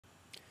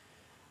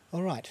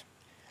All right.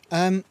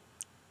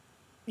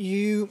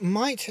 You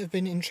might have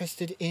been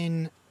interested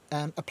in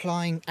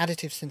applying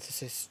additive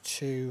synthesis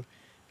to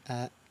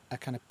a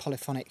kind of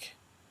polyphonic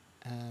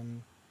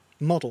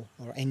model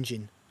or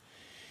engine,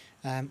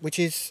 which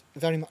is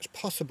very much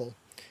possible.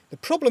 The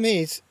problem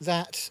is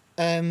that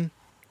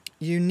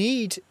you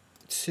need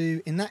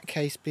to, in that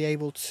case, be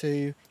able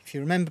to, if you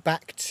remember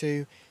back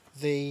to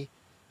the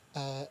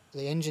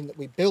engine that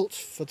we built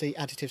for the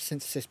additive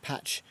synthesis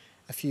patch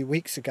a few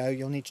weeks ago,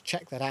 you'll need to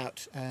check that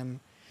out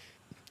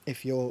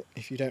if you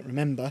don't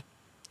remember.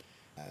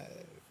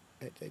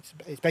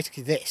 It's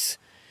basically this,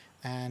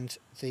 and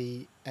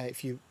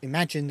if you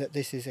imagine that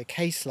this is a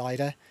K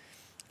slider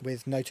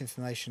with note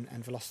information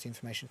and velocity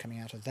information coming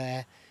out of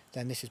there,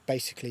 then this is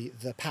basically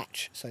the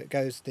patch. So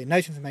the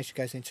note information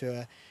goes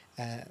into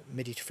a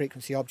MIDI to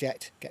frequency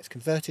object, gets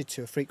converted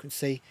to a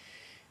frequency.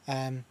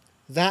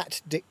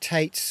 That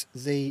dictates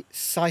the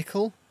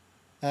cycle,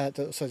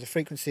 so the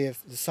frequency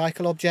of the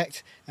cycle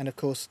object, and of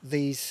course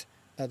these,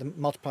 the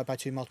multiplied by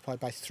 2, multiplied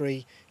by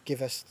 3,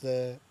 give us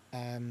the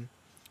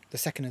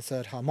second and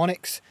third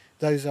harmonics.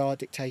 Those are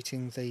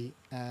dictating the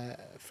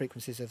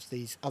frequencies of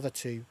these other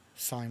two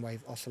sine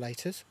wave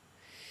oscillators.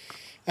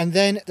 And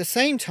then at the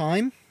same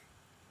time,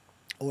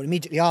 or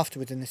immediately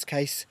afterwards in this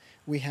case,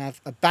 we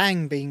have a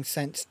bang being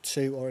sent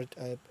to, or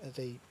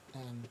the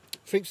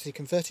frequency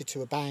converted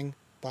to a bang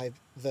by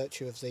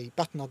virtue of the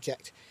button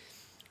object,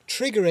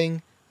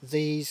 triggering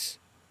these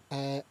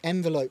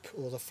envelope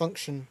or the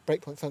function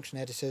breakpoint function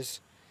editors,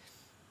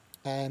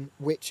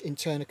 which in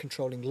turn are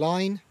controlling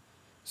line.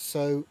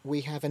 So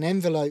we have an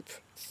envelope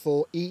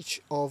for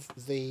each of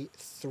the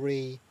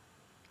three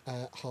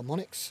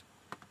harmonics,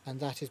 and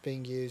that is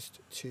being used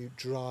to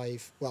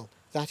drive, well,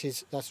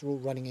 that's all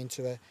running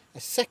into a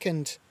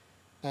second,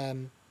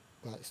 well,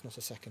 it's not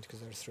a second because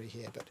there are three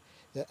here, but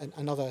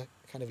another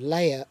kind of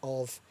layer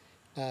of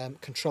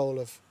control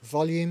of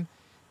volume,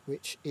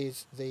 which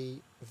is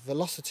the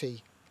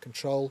velocity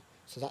control.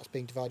 So that's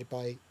being divided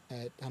by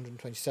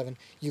 127.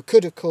 You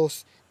could, of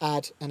course,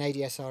 add an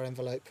ADSR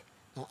envelope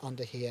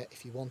under here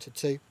if you wanted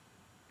to,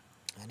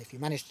 and if you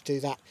manage to do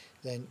that,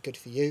 then good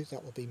for you.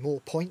 That will be more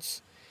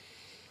points.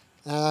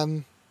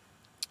 And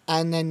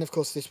then, of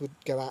course, this would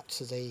go out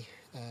to the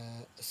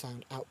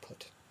sound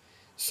output.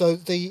 So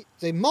the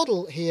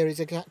model here is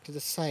exactly the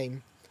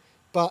same,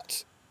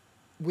 but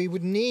we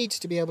would need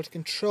to be able to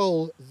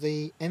control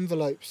the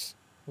envelopes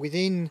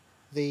within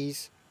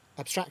these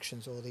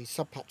abstractions or these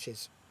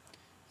subpatches.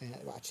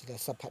 Well, actually, they're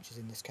subpatches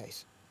in this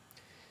case,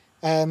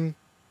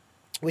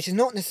 which is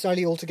not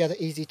necessarily altogether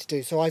easy to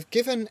do. So I've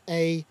given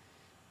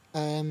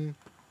the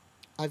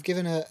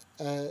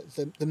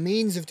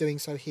means of doing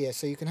so here,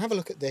 so you can have a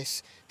look at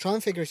this, try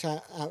and figure it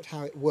out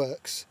how it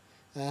works.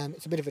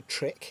 It's a bit of a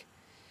trick,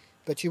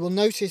 but you will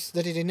notice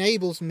that it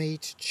enables me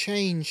to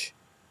change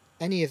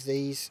any of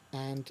these,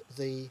 and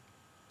the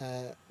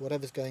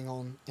whatever's going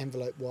on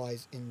envelope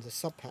wise in the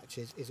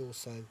subpatches is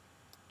also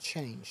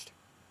changed.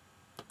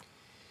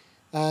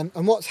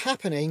 And what's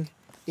happening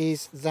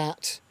is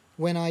that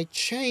when I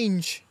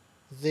change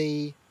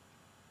the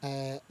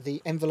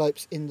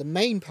envelopes in the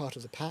main part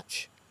of the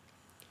patch,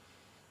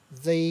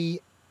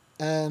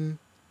 I'm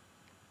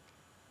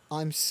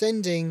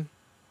sending,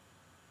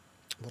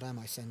 what am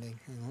I sending?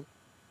 Hang on.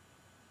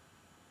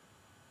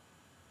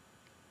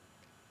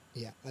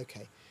 Yeah,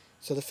 okay.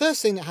 So the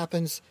first thing that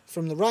happens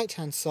from the right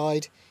hand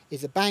side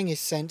is a bang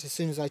is sent as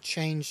soon as I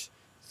change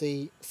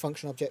the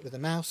function object with the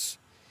mouse.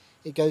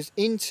 It goes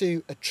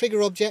into a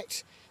trigger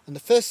object, and the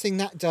first thing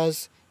that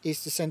does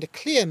is to send a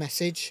clear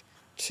message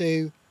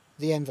to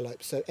the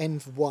envelope. So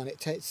env1,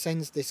 it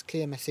sends this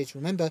clear message.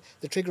 Remember,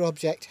 the trigger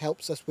object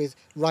helps us with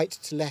right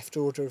to left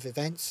order of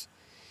events.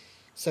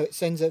 So it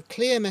sends a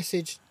clear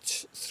message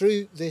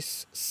through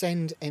this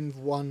send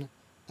env1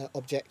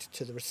 object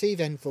to the receive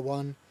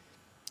env1.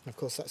 Of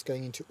course, that's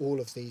going into all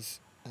of these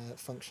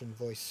function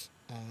voice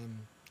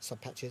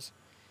subpatches,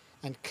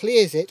 and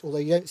clears it, although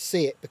you don't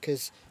see it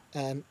because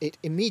it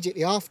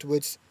immediately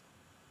afterwards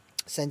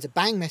sends a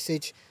bang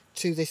message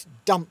to this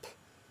dump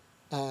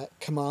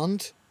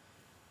command,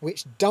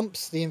 which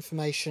dumps the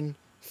information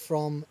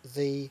from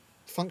the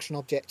function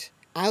object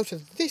out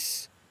of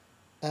this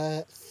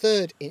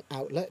third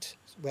outlet,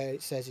 where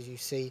it says, as you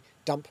see,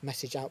 dump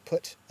message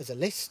output as a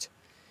list,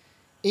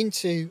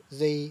 into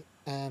the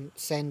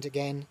send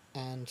again,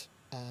 and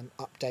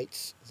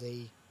updates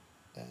the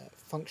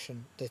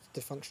function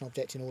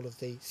object in all of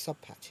the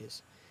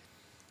subpatches.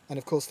 And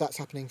of course that's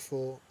happening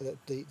for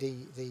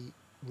the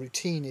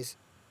routine is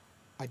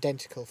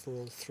identical for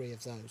all three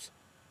of those.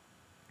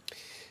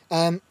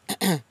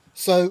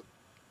 So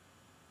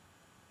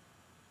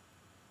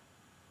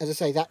as I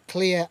say, that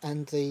clear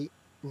and the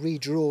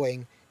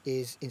redrawing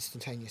is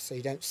instantaneous, so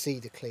you don't see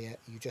the clear,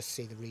 you just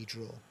see the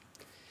redraw.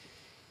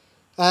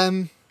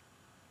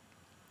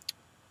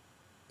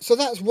 So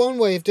that's one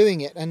way of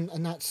doing it, and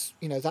that's,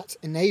 you know, that's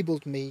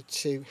enabled me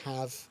to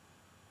have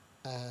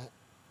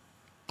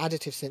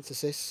additive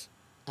synthesis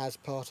as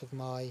part of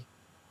my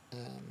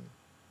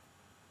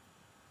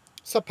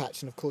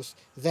subpatch, and of course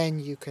then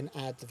you can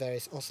add the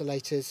various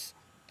oscillators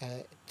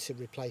to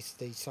replace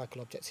the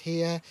cycle objects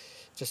here,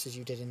 just as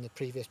you did in the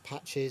previous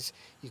patches.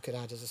 You could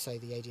add, as I say,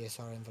 the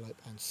ADSR envelope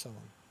and so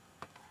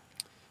on.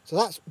 So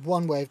that's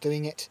one way of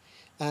doing it.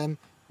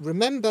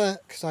 Remember,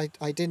 because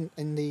I didn't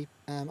in the,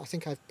 I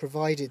think I've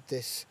provided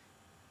this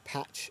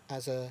patch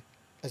as an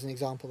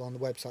example on the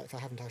website. If I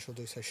haven't, I shall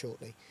do so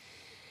shortly.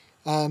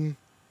 What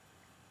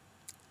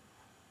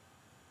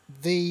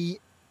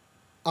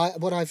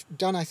I've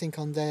done, I think,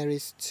 on there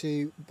is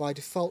to, by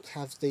default,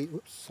 have the,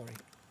 whoops, sorry,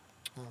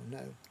 oh no,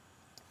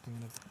 I'm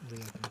going to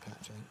reopen the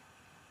patch, I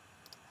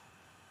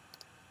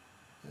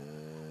think.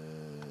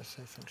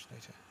 Save function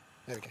data,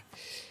 there we go.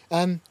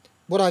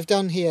 What I've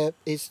done here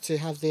is to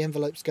have the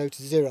envelopes go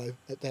to 0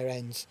 at their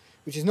ends,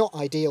 which is not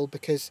ideal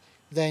because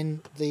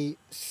then the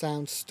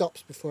sound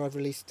stops before I've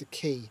released the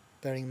key,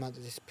 bearing in mind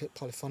that this is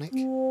polyphonic,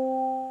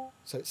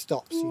 so it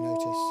stops, you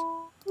notice,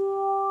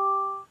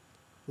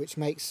 which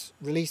makes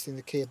releasing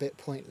the key a bit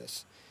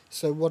pointless.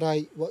 So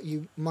what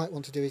you might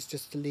want to do is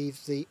just to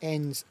leave the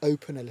ends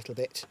open a little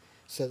bit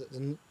so that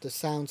the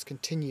sounds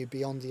continue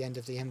beyond the end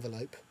of the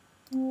envelope.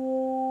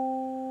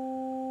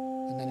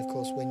 And then of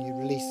course when you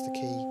release the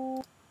key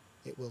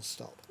it will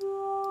stop.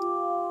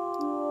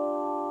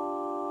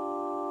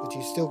 But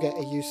you still get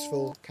a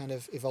useful kind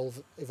of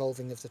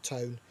evolving of the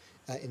tone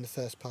in the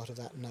first part of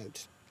that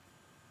note.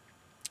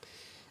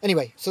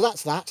 Anyway, so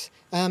that's that.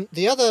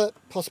 The other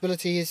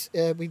possibility is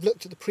we've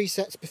looked at the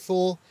presets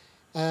before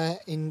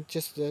in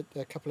just a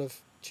couple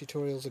of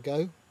tutorials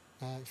ago,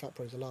 in fact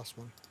probably the last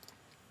one.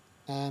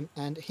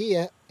 And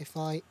here, if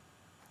I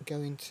go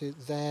into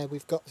there,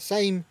 we've got the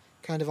same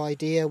kind of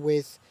idea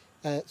with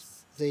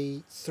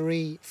the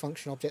 3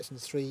 function objects and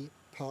the 3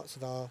 parts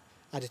of our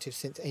additive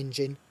synth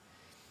engine.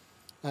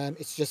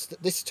 It's just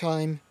that this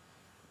time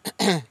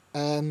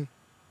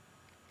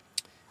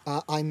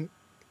I'm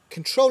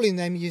controlling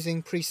them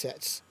using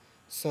presets.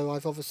 So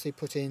I've obviously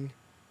put in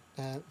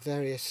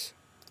various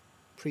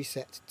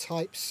preset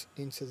types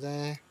into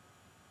there,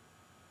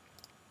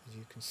 as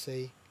you can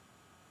see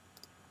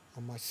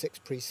on my 6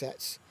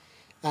 presets,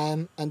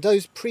 and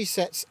those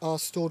presets are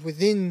stored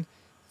within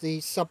the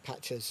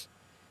subpatches,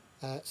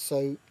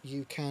 so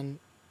you can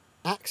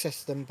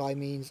access them by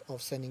means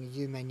of sending a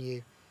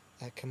umenu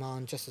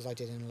command, just as I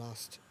did in the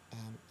last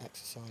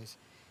exercise,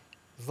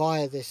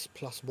 via this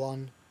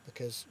 +1,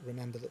 because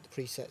remember that the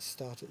presets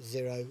start at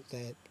 0,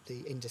 they're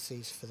the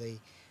indices for the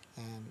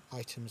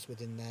items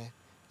within there.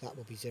 That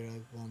will be 0,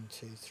 1,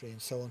 2, 3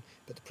 and so on,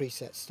 but the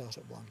presets start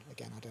at 1.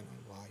 Again, I don't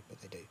know why,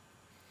 but they do.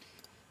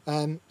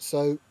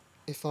 So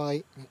if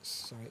I,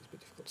 sorry, it's a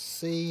bit difficult to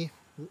see,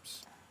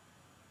 whoops,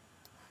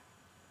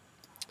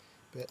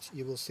 but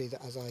you will see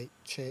that as I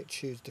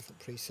choose different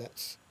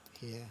presets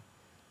here,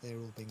 they're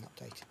all being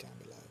updated down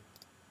below.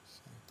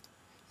 So,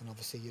 and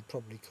obviously you'd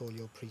probably call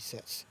your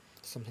presets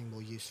something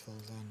more useful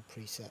than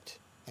preset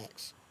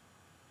X.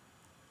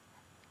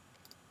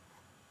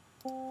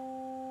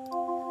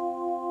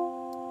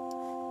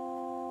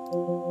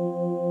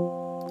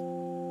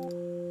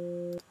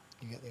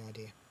 You get the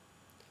idea.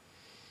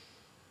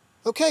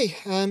 Okay,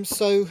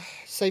 so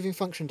saving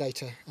function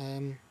data,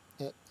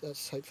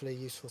 that's hopefully a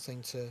useful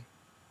thing to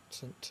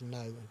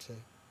know and to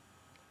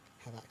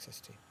have access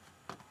to.